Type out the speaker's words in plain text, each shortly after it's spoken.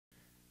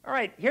All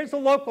right, here's a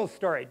local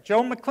story.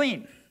 Joe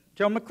McLean.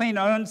 Joe McLean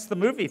owns the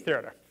movie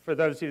theater, for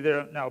those of you that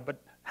don't know.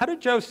 But how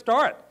did Joe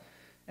start?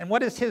 And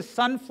what is his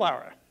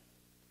sunflower?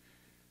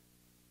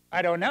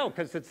 I don't know,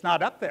 because it's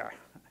not up there.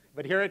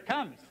 But here it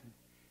comes.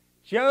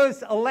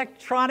 Joe's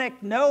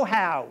electronic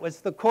know-how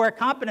was the core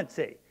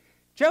competency.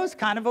 Joe's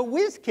kind of a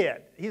whiz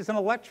kid. He's an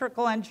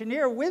electrical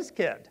engineer whiz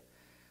kid.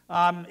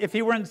 If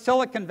he were in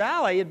Silicon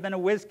Valley, he'd been a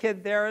whiz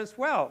kid there as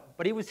well.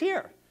 But he was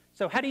here.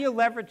 So how do you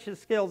leverage his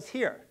skills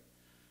here?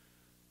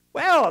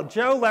 Well,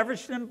 Joe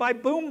leveraged them by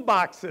boom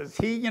boxes.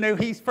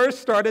 He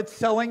first started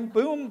selling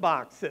boom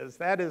boxes.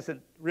 That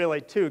isn't really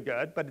too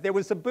good, but there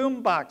was a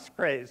boom box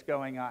craze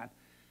going on.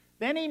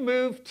 Then he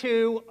moved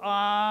to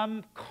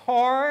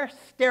car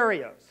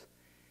stereos.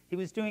 He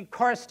was doing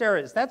car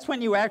stereos. That's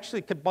when you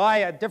actually could buy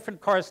a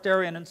different car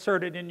stereo and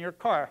insert it in your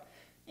car.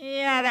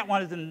 Yeah, that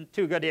one isn't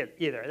too good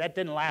either. That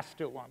didn't last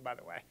too long, by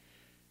the way.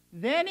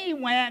 Then he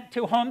went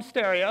to home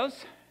stereos.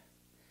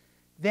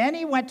 Then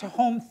he went to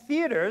home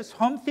theaters.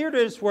 Home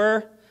theaters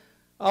were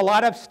a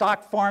lot of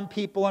stock farm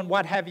people and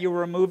what have you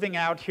were moving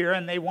out here,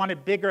 and they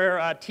wanted bigger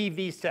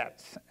TV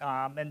sets,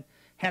 and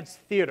hence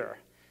theater.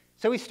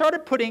 So he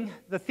started putting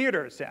the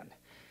theaters in.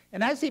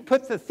 And as he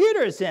put the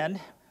theaters in,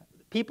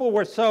 people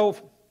were so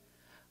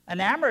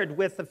enamored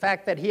with the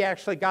fact that he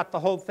actually got the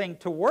whole thing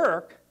to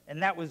work,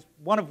 and that was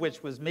one of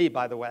which was me,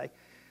 by the way,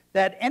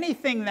 that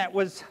anything that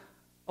was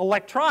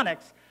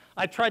electronics,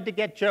 I tried to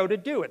get Joe to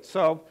do it.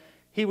 So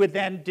he would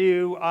then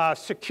do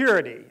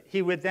security.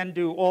 He would then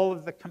do all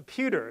of the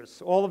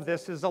computers. All of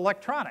this is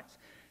electronics.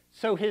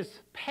 So his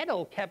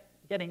pedal kept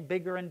getting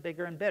bigger and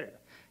bigger and bigger.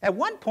 At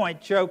one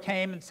point, Joe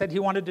came and said he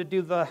wanted to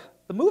do the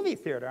movie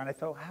theater. And I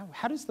thought,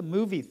 how does the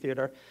movie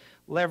theater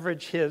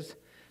leverage his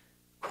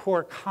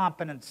core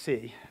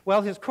competency?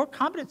 Well, his core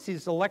competency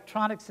is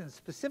electronics and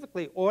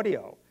specifically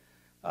audio.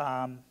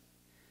 Audio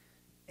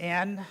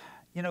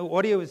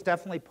is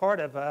definitely part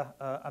of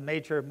a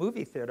major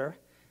movie theater.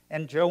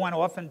 And Joe went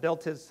off and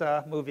built his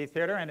movie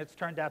theater, and it's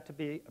turned out to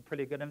be a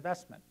pretty good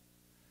investment.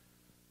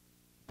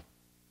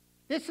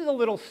 This is a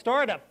little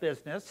startup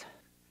business.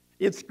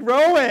 It's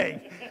growing.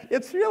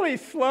 It's really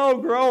slow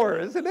grower,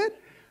 isn't it?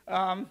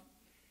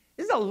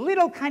 This is a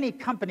little tiny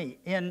company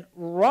in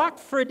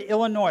Rockford,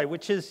 Illinois,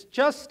 which is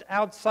just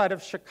outside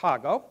of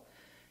Chicago.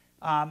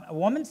 A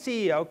woman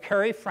CEO,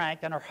 Carrie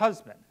Frank, and her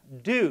husband,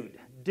 Dude.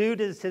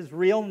 Dude is his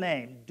real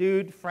name,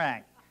 Dude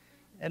Frank.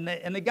 And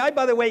the guy,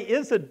 by the way,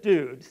 is a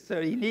dude,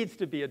 so he needs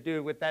to be a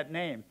dude with that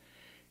name.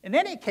 In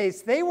any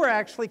case, they were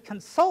actually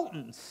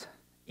consultants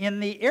in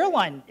the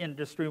airline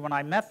industry when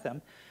I met them,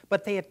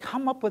 but they had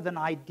come up with an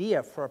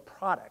idea for a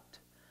product,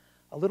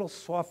 a little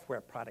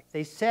software product.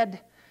 They said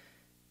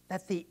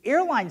that the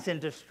airlines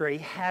industry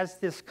has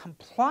this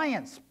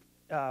compliance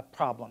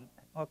problem.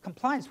 Well,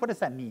 compliance, what does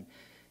that mean?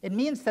 It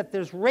means that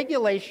there's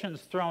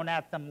regulations thrown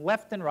at them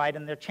left and right,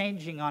 and they're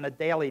changing on a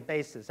daily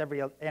basis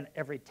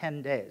every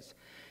 10 days.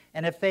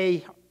 And if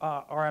they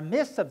are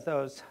amiss of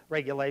those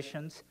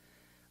regulations,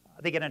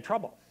 they get in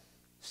trouble.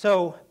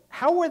 So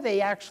how were they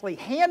actually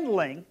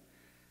handling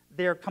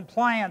their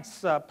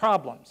compliance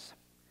problems?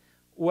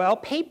 Well,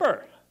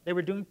 paper. They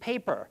were doing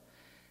paper.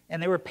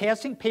 And they were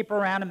passing paper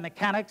around, and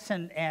mechanics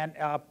and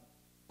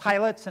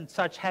pilots and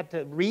such had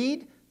to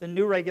read the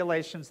new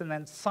regulations and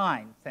then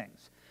sign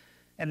things.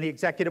 And the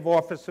executive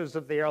officers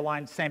of the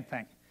airline, same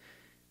thing.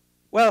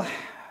 Well,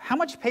 how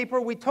much paper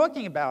are we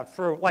talking about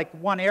for like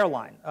one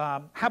airline?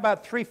 How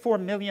about $3-4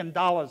 million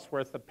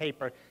worth of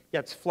paper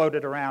gets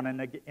floated around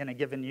in a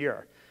given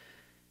year?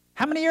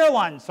 How many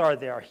airlines are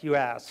there, you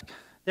ask?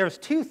 There's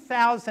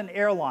 2,000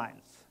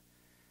 airlines.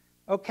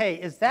 Okay,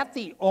 is that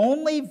the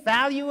only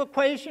value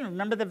equation?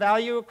 Remember the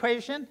value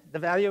equation? The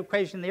value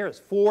equation there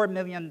is $4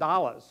 million.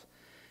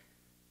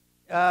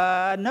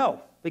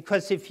 No,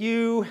 because if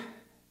you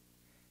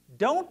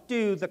don't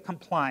do the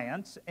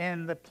compliance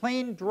and the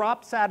plane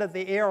drops out of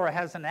the air or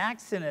has an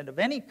accident of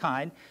any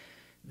kind,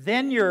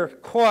 then your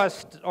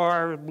costs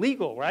are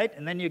legal, right?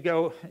 And then you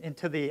go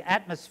into the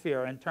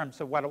atmosphere in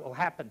terms of what will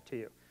happen to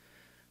you.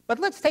 But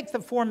let's take the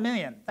 $4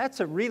 million.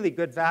 That's a really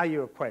good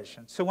value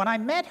equation. So when I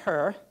met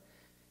her,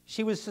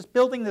 she was just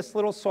building this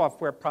little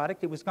software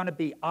product. It was going to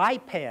be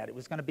iPad. It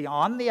was going to be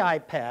on the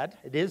iPad.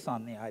 It is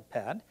on the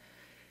iPad.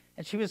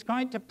 And she was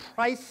going to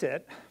price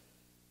it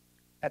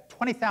at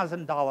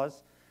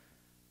 $20,000.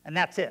 And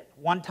that's it.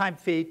 One-time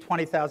fee,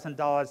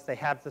 $20,000. They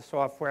have the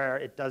software.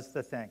 It does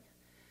the thing.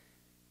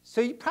 So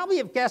you probably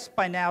have guessed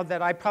by now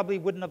that I probably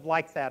wouldn't have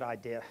liked that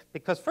idea.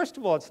 Because first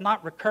of all, it's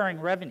not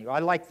recurring revenue. I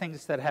like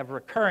things that have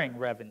recurring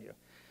revenue.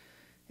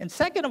 And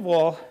second of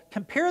all,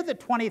 compare the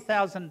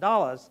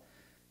 $20,000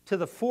 to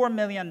the $4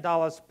 million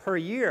per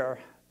year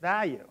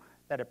value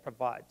that it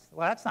provides.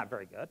 Well, that's not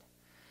very good.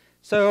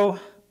 So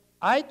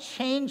I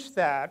changed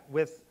that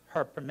with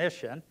her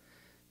permission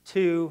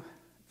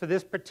for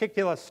this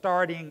particular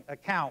starting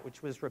account,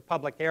 which was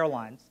Republic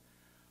Airlines,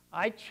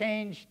 I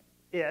changed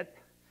it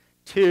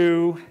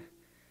to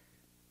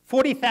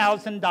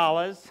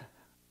 $40,000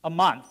 a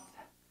month,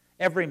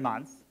 every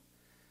month,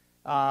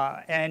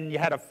 and you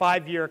had a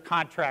 5-year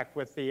contract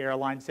with the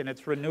airlines, and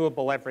it's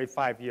renewable every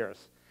 5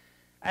 years.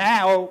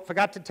 Oh,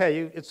 forgot to tell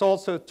you, it's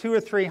also $200,000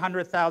 or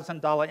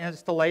 $300,000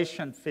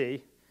 installation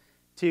fee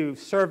to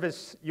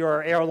service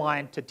your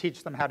airline to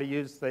teach them how to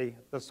use the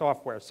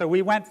software. So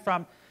we went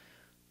from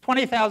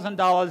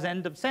 $20,000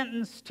 end of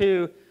sentence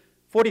to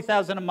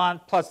 $40,000 a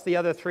month plus the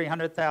other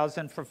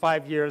 $300,000 for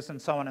 5 years and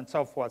so on and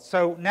so forth.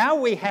 So now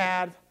we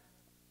have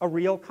a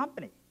real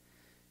company.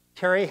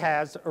 Carrie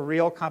has a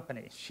real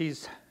company.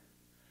 She's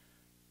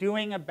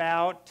doing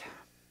about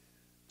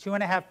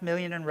 $2.5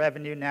 million in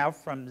revenue now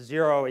from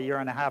zero a year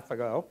and a half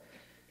ago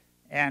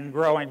and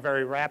growing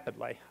very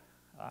rapidly.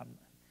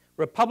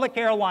 Republic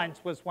Airlines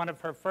was one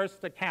of her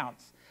first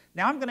accounts.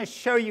 Now I'm going to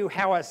show you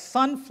how a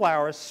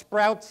sunflower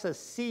sprouts a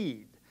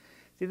seed.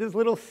 See this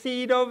little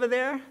seed over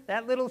there?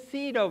 That little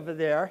seed over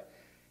there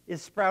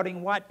is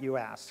sprouting what, you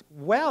ask?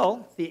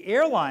 Well, the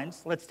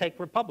airlines, let's take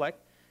Republic,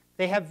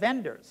 they have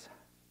vendors.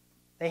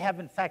 They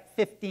have, in fact,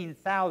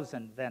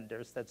 15,000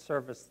 vendors that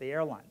service the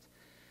airlines.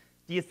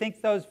 Do you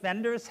think those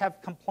vendors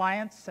have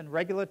compliance and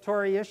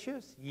regulatory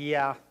issues?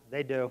 Yeah,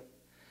 they do.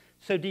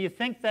 So do you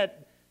think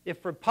that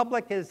if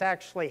Republic is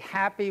actually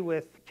happy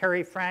with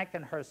Carrie Frank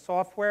and her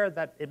software,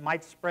 that it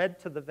might spread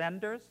to the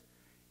vendors?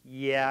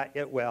 Yeah,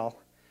 it will.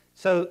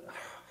 So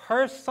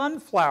her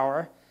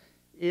sunflower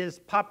is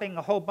popping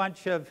a whole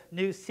bunch of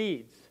new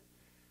seeds.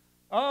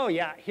 Oh,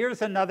 yeah,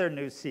 here's another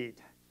new seed.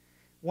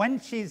 When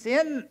she's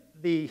in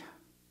the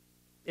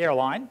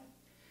airline,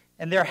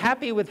 and they're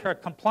happy with her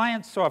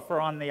compliance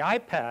software on the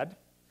iPad,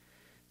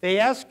 they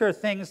ask her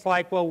things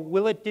like, well,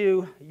 will it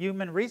do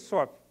human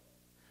resource?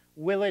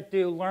 Will it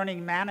do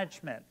learning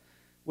management?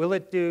 Will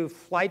it do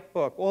flight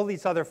book? All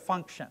these other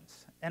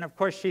functions. And of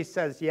course she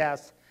says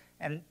yes,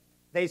 and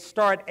they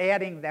start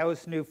adding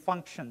those new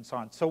functions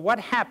on. So what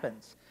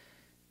happens?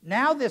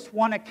 Now this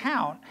one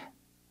account,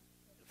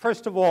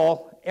 first of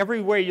all,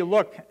 everywhere you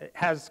look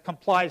has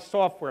Comply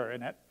software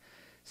in it.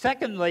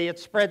 Secondly, it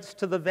spreads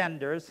to the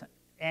vendors,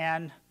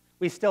 and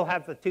we still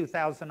have the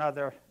 2,000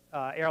 other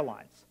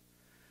airlines.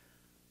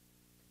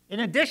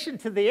 In addition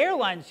to the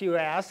airlines, you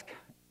ask,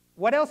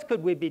 what else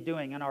could we be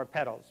doing in our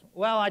pedals?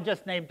 Well, I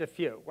just named a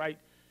few, right?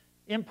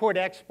 Import,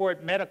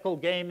 export, medical,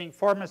 gaming,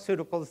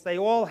 pharmaceuticals, they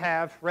all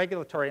have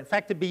regulatory. In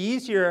fact, it'd be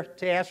easier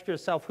to ask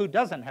yourself who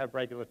doesn't have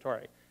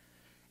regulatory.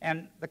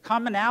 And the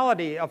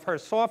commonality of her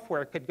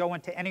software could go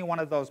into any one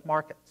of those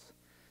markets.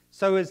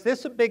 So is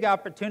this a big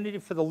opportunity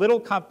for the little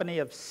company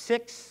of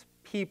 6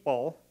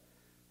 people,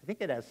 I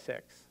think it has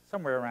 6,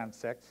 somewhere around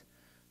 6,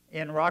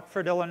 in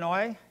Rockford,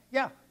 Illinois?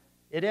 Yeah,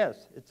 it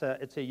is. It's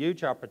a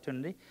huge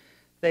opportunity.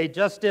 They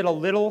just did a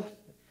little,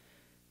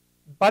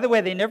 by the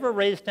way, they never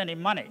raised any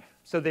money.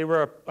 So they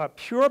were a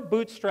pure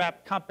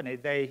bootstrap company.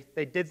 They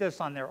did this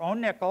on their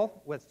own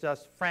nickel with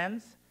just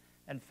friends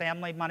and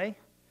family money.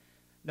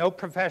 No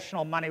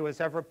professional money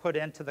was ever put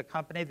into the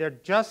company. They're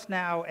just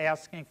now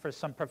asking for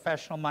some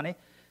professional money.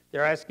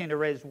 They're asking to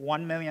raise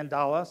 $1 million,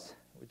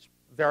 which is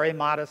a very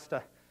modest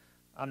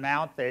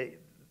amount.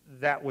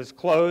 That was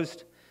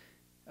closed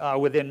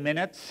within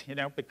minutes,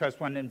 because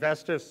when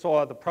investors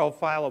saw the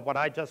profile of what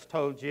I just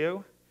told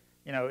you,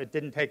 it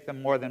didn't take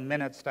them more than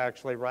minutes to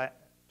actually write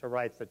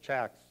the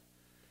checks.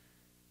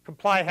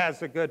 Comply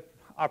has a good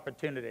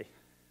opportunity.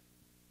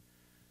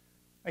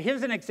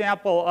 Here's an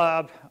example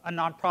of a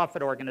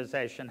nonprofit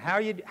organization. How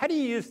do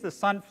you use the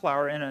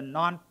sunflower in a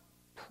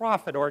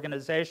nonprofit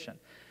organization?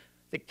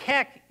 The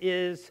Keck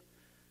is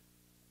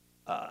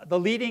the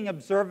leading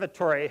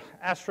observatory,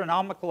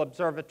 astronomical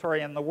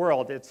observatory in the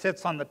world. It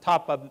sits on the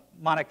top of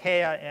Mauna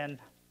Kea in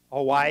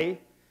Hawaii,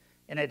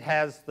 and it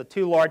has the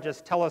 2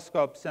 largest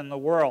telescopes in the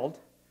world.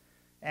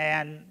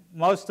 And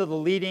most of the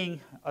leading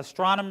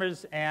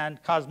astronomers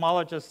and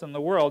cosmologists in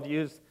the world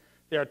use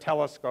their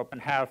telescope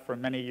and have for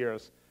many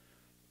years.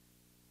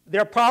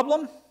 Their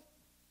problem?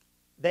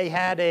 They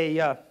had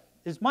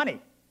is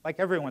money, like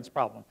everyone's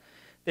problem.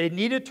 They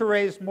needed to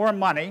raise more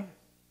money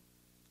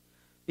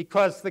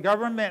because the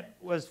government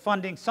was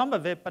funding some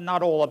of it, but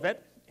not all of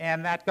it,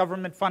 and that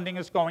government funding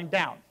is going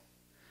down.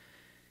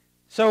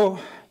 So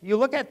you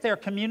look at their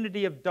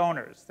community of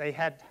donors. They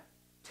had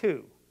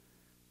two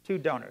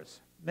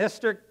donors,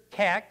 Mr.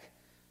 Keck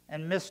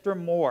and Mr.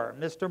 Moore.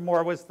 Mr.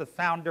 Moore was the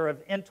founder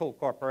of Intel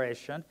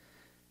Corporation,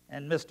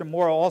 and Mr.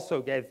 Moore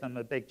also gave them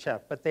a big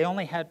check, but they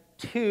only had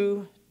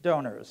 2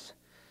 donors.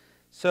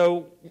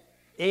 So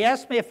they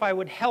asked me if I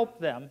would help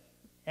them,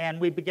 and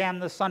we began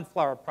the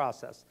sunflower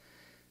process.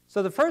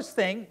 So the first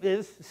thing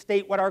is to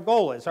state what our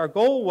goal is. Our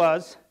goal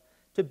was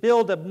to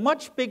build a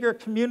much bigger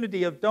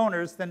community of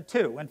donors than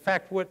 2. In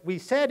fact, what we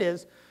said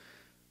is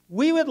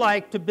we would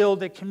like to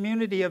build a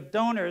community of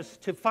donors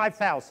to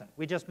 5,000.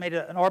 We just made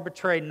an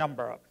arbitrary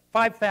number up.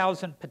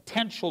 5,000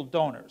 potential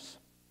donors.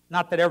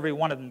 Not that every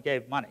one of them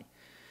gave money.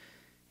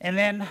 And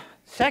then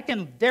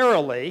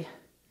secondarily,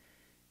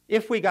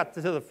 if we got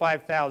to the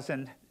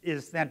 5,000,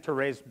 is then to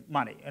raise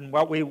money. And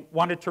what we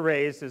wanted to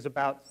raise is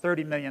about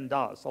 $30 million,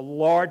 a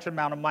large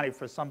amount of money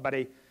for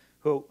somebody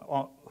who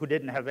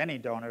didn't have any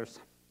donors.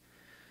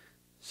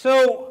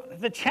 So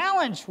the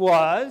challenge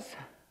was,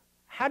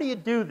 how do you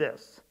do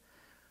this?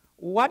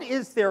 What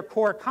is their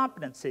core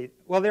competency?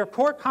 Well, their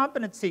core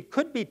competency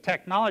could be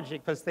technology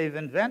because they've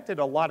invented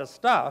a lot of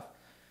stuff.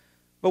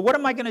 But what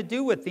am I going to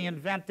do with the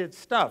invented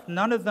stuff?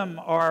 None of them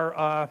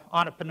are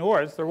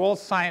entrepreneurs. They're all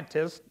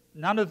scientists.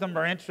 None of them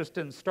are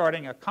interested in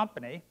starting a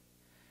company.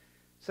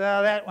 So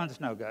that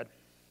one's no good.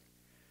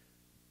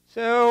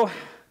 So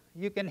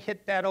you can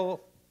hit that old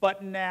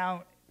button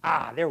now.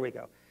 Ah, there we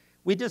go.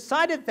 We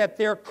decided that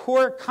their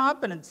core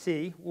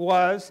competency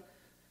was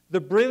the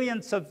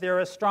brilliance of their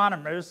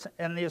astronomers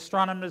and the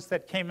astronomers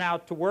that came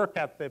out to work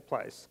at the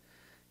place.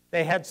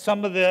 They had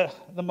some of the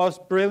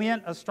most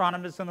brilliant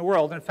astronomers in the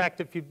world. In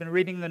fact, if you've been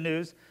reading the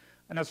news,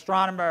 an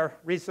astronomer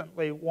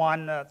recently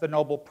won the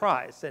Nobel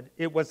Prize.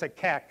 It was a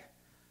Keck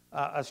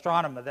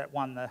astronomer that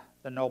won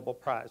the Nobel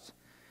Prize.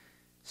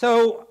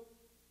 So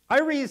I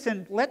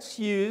reasoned, let's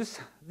use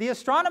the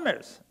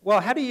astronomers.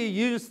 Well, how do you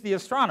use the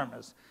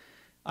astronomers?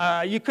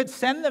 You could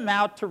send them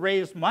out to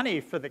raise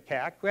money for the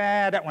Keck.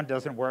 That one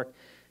doesn't work.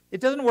 It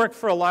doesn't work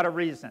for a lot of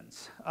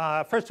reasons.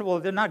 First of all,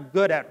 they're not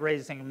good at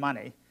raising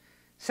money.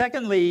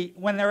 Secondly,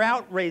 when they're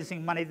out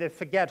raising money, they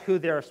forget who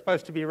they're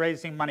supposed to be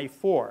raising money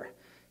for.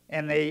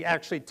 And they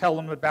actually tell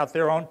them about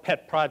their own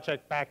pet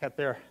project back at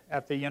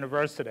the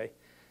university.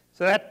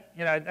 So that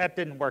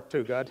didn't work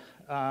too good.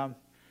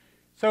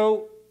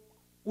 So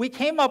we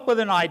came up with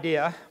an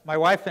idea, my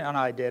wife and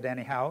I did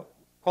anyhow,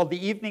 called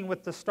The Evening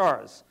with the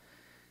Stars.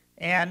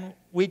 And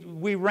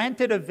we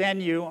rented a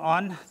venue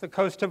on the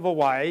coast of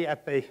Hawaii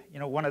at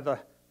one of the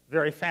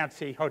very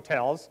fancy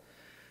hotels.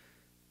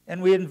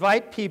 And we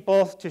invite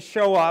people to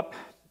show up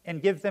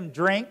and give them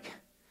drink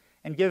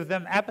and give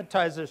them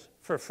appetizers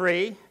for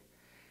free.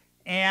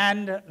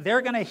 And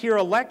they're going to hear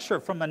a lecture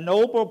from a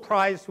Nobel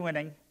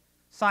Prize-winning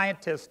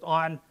scientist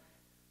on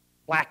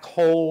black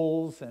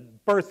holes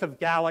and birth of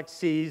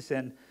galaxies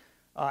and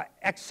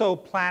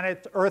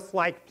exoplanets,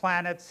 Earth-like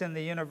planets in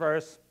the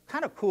universe.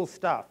 Kind of cool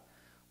stuff.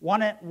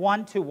 1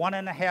 to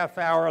 1.5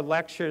 hour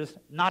lectures,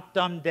 not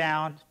dumbed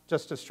down,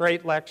 just a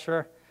straight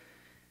lecture.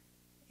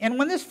 And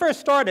when this first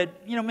started,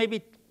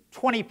 maybe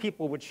 20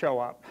 people would show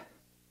up.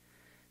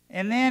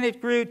 And then it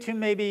grew to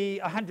maybe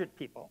 100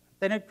 people.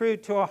 Then it grew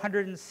to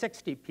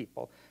 160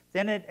 people.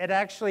 Then it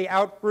actually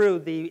outgrew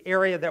the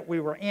area that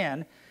we were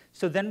in.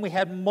 So then we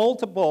had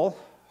multiple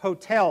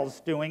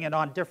hotels doing it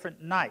on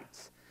different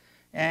nights.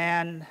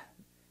 And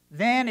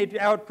then it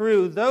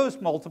outgrew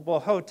those multiple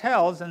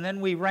hotels, and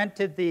then we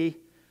rented the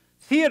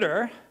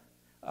theater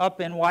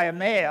up in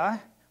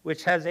Waimea,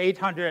 which has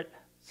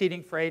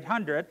seating for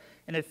 800,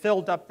 and it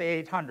filled up the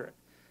 800.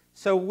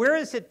 So where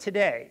is it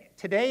today?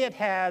 Today it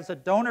has a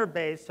donor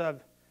base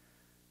of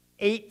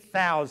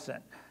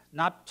 8,000,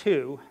 not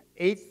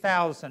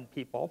 8,000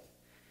 people,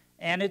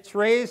 and it's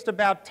raised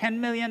about $10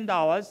 million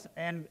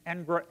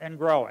and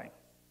growing.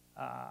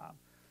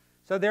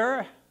 So they're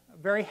a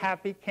very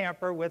happy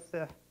camper with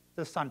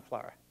the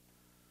sunflower.